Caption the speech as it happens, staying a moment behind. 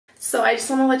So I just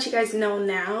want to let you guys know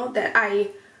now that I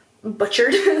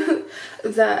butchered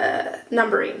the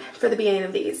numbering for the beginning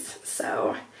of these.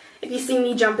 So if you see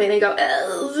me jump in and go,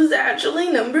 oh, this is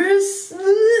actually numbers.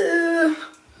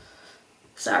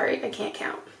 Sorry, I can't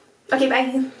count. Okay,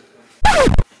 bye.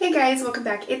 Hey guys, welcome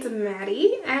back. It's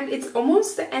Maddie, and it's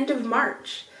almost the end of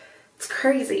March. It's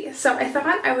crazy. So I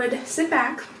thought I would sit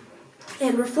back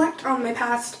and reflect on my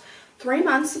past 3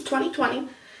 months of 2020,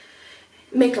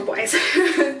 makeup-wise.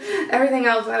 Everything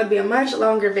else, that'll be a much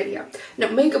longer video.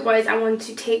 No, makeup-wise, I wanted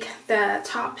to take the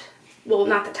top, well,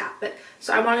 not the top, but,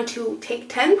 so I wanted to take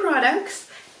 10 products,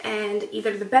 and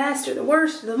either the best or the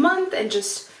worst of the month, and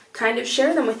just kind of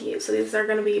share them with you. So these are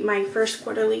going to be my first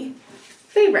quarterly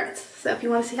favorites. So if you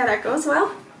want to see how that goes,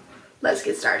 well, let's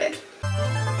get started.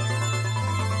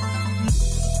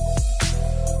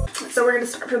 So we're going to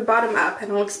start from bottom up,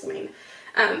 and I'll explain.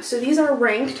 So these are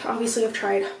ranked. Obviously I've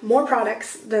tried more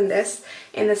products than this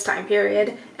in this time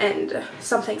period, and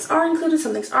some things are included,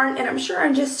 some things aren't, and I'm sure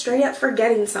I'm just straight up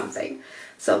forgetting something.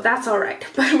 So that's alright.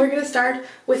 But we're going to start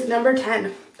with number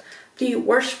 10. The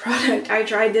worst product I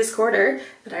tried this quarter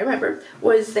that I remember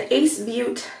was the Ace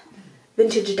Beauty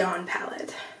Vintage Dawn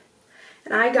palette.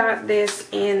 And I got this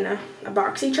in a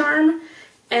BoxyCharm,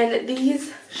 and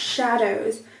these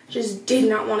shadows just did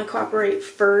not want to cooperate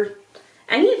for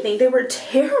anything. They were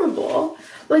terrible.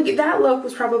 Like, that look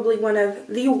was probably one of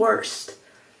the worst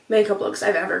makeup looks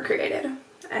I've ever created.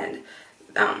 And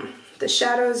the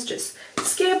shadows just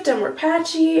skipped and were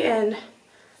patchy, and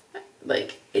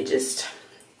like, it just,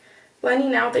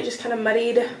 blending out, they just kind of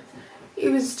muddied. It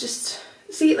was just,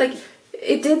 see, like,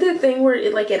 it did the thing where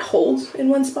it, like, it holds in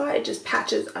one spot, it just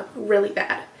patches up really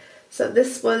bad. So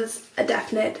this was a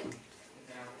definite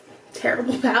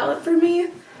terrible palette for me,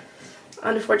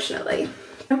 unfortunately.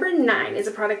 Number 9 is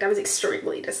a product I was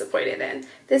extremely disappointed in.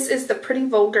 This is the Pretty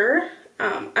Vulgar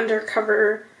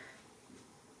Undercover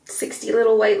 60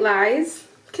 Little White Lies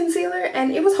concealer,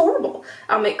 and it was horrible.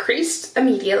 It creased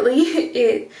immediately.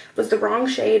 It was the wrong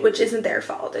shade, which isn't their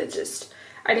fault. It just,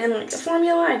 I didn't like the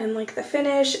formula, I didn't like the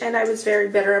finish, and I was very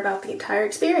bitter about the entire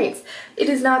experience. It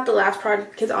is not the last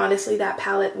product, because honestly that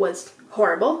palette was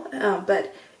horrible,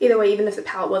 but either way, even if the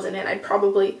palette wasn't in, I'd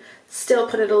probably still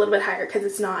put it a little bit higher, because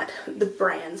it's not the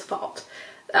brand's fault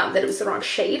that it was the wrong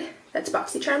shade. That's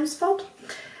BoxyCharm's fault.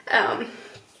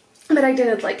 But I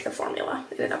didn't like the formula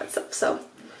in and of itself. So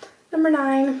number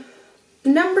 9.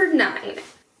 Number 9.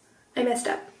 I messed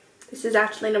up. This is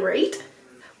actually number 8.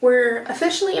 We're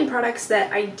officially in products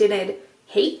that I didn't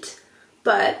hate,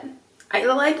 but I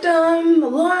liked them a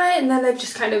lot, and then they've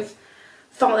just kind of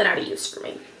fallen out of use for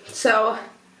me. So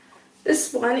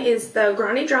this one is the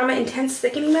Grande Drama Intense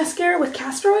Thickening Mascara with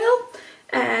castor oil,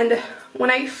 and when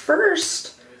I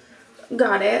first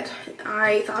got it,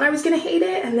 I thought I was going to hate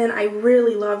it, and then I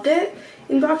really loved it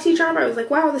in BoxyCharm. I was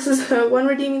like, wow, this is the one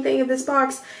redeeming thing of this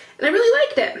box, and I really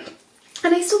liked it.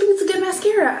 And I still think it's a good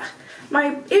mascara.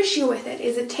 My issue with it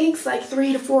is it takes like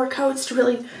 3 to 4 coats to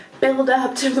really build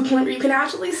up to the point where you can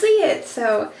actually see it.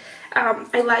 So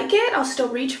I like it, I'll still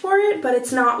reach for it, but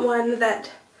it's not one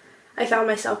that I found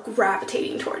myself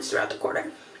gravitating towards throughout the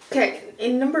quarter. Okay,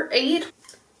 in number 8,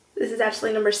 this is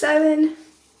actually number 7.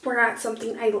 We're at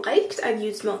something I liked, I've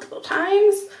used multiple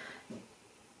times,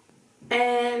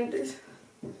 and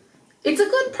it's a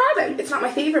good product. It's not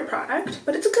my favorite product,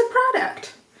 but it's a good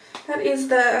product. That is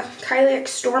the Kylie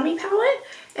X Stormy palette,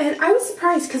 and I was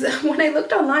surprised because when I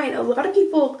looked online, a lot of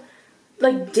people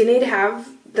like didn't have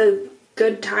the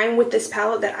good time with this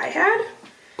palette that I had.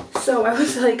 So I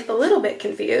was like a little bit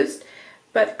confused,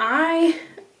 but I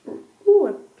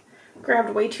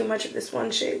grabbed way too much of this one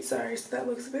shade, sorry, so that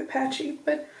looks a bit patchy,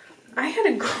 but I had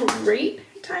a great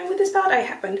time with this palette. I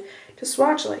happened to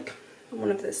swatch like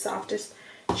one of the softest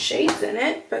shades in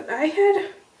it, but I had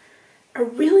a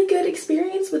really good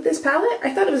experience with this palette.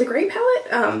 I thought it was a great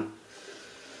palette.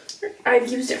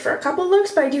 I've used it for a couple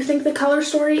looks, but I do think the color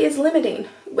story is limiting.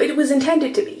 It was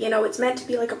intended to be, you know, it's meant to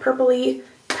be like a purpley,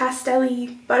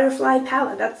 pastel-y butterfly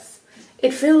palette.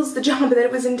 It fills the job that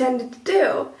it was intended to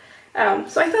do.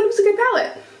 So I thought it was a good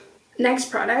palette.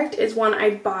 Next product is one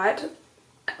I bought,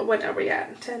 what are we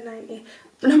at, 10, 9, 8,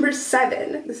 number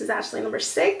 7. This is actually number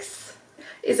 6.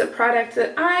 Is a product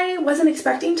that I wasn't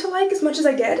expecting to like as much as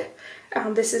I did.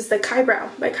 This is the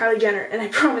Kybrow by Kylie Jenner, and I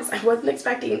promise I wasn't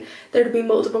expecting there to be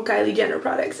multiple Kylie Jenner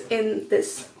products in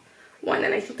this one,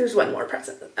 and I think there's one more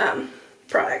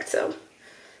product, so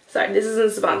sorry, this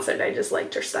isn't sponsored, I just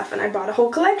liked her stuff and I bought a whole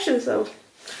collection, so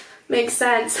makes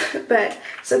sense. But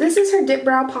so this is her Dip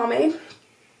Brow Pomade.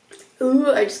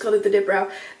 Ooh, I just called it the Dip Brow.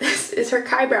 This is her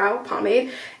Kybrow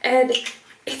Pomade, and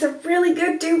it's a really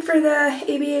good dupe for the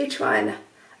ABH one.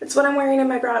 It's what I'm wearing in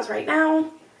my brows right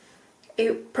now.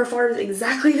 It performs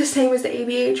exactly the same as the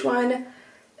ABH one,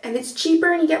 and it's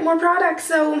cheaper and you get more products,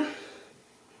 so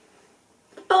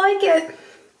I like it.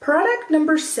 Product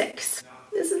number 6.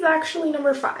 This is actually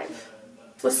number 5.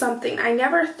 Was something I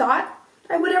never thought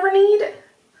I would ever need.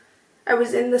 I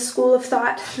was in the school of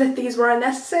thought that these were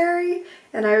unnecessary,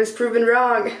 and I was proven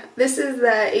wrong. This is the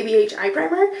ABH eye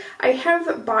primer. I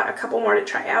have bought a couple more to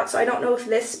try out, so I don't know if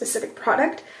this specific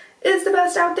product is the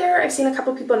best out there. I've seen a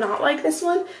couple people not like this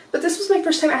one, but this was my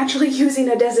first time actually using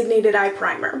a designated eye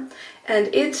primer, and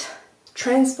it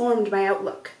transformed my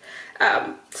outlook.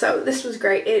 So this was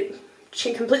great. It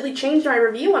completely changed my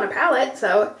review on a palette.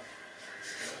 So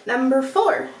number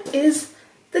 4 is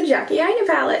the Jackie Aina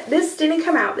palette. This didn't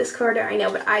come out this quarter, I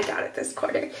know, but I got it this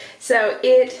quarter. So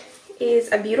it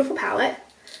is a beautiful palette.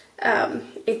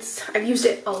 I've used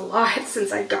it a lot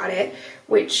since I got it,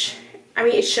 which, I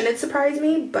mean, it shouldn't surprise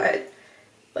me, but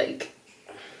like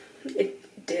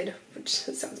it did, which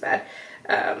sounds bad.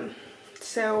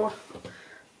 So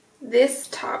this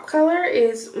top color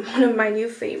is one of my new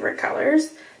favorite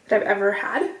colors that I've ever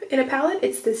had in a palette.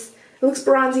 It looks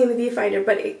bronzy in the viewfinder,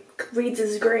 but it reads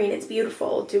as green. It's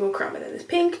beautiful, duochrome, and then this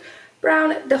pink,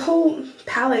 brown. The whole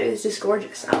palette is just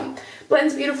gorgeous.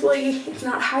 Blends beautifully. It's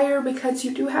not higher because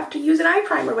you do have to use an eye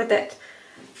primer with it.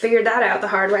 Figured that out the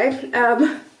hard way.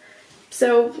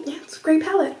 So yeah, it's a great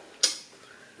palette.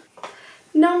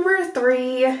 Number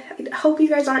 3, I hope you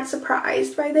guys aren't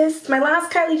surprised by this. It's my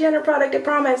last Kylie Jenner product, I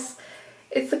promise.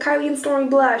 It's the Kylie and Stormy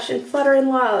blush in Flutter in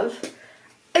Love.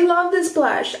 I love this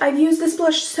blush. I've used this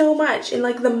blush so much in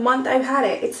like the month I've had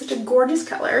it. It's such a gorgeous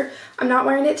color. I'm not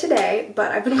wearing it today,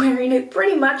 but I've been wearing it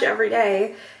pretty much every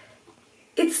day.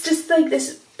 It's just like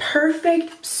this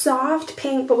perfect soft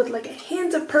pink, but with like a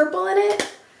hint of purple in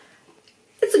it.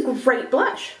 It's a great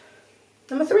blush.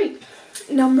 Number 3.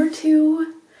 Number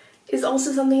 2 is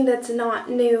also something that's not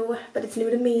new, but it's new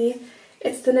to me.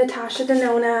 It's the Natasha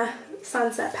Denona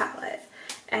Sunset palette.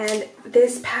 And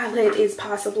this palette is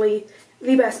possibly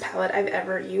the best palette I've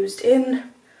ever used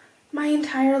in my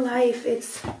entire life.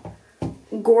 It's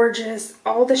gorgeous.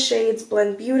 All the shades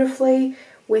blend beautifully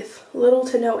with little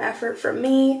to no effort from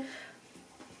me.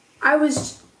 I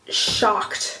was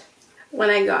shocked when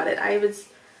I got it. I was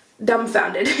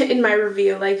dumbfounded in my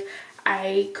review. Like,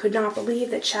 I could not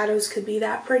believe that shadows could be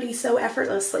that pretty so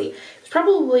effortlessly. It's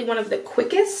probably one of the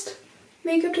quickest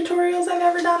makeup tutorials I've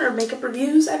ever done, or makeup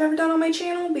reviews I've ever done on my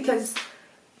channel, because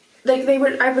like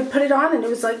I would put it on and it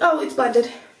was like, oh, it's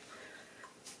blended.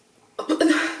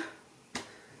 That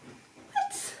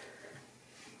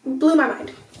blew my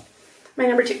mind. My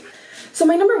number 2. So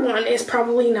my number 1 is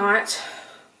probably not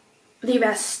the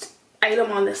best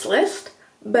item on this list,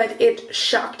 but it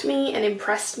shocked me and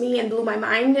impressed me and blew my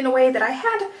mind in a way that I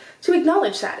had to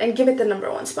acknowledge that and give it the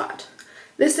number 1 spot.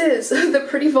 This is the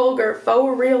Pretty Vulgar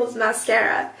Faux Reals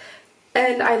Mascara,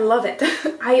 and I love it.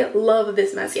 I love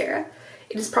this mascara.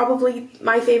 It is probably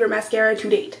my favorite mascara to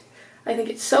date. I think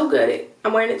it's so good.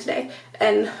 I'm wearing it today,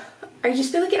 and I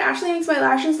just feel like it actually makes my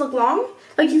lashes look long.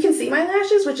 Like, you can see my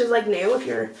lashes, which is like new. If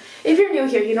you're new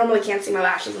here, you normally can't see my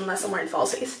lashes unless I'm wearing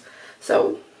falsies.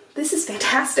 So this is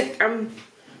fantastic. I'm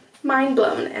mind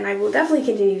blown, and I will definitely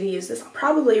continue to use this. I'll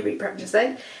probably repurchase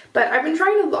it, but I've been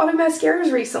trying a lot of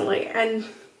mascaras recently, and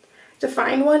to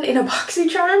find one in a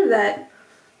BoxyCharm that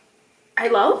I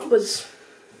loved was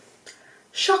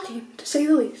shocking, to say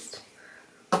the least.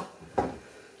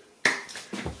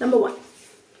 Number 1.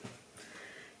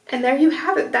 And there you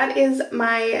have it. That is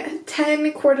my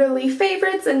 10 quarterly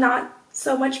favorites and not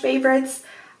so much favorites.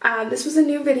 This was a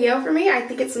new video for me. I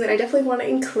think it's something I definitely want to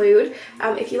include.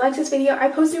 If you liked this video, I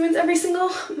post new ones every single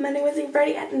Monday, Wednesday, and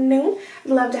Friday at noon.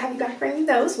 I'd love to have you back for any of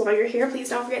those. While you're here, please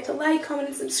don't forget to like, comment,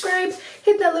 and subscribe.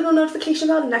 Hit that little notification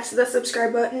bell next to the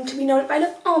subscribe button to be notified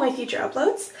of all my future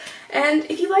uploads. And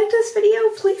if you liked this video,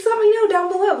 please let me know down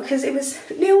below, because it was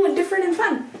new and different and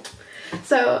fun.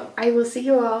 So I will see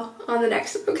you all on the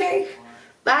next one, okay?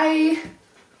 Bye!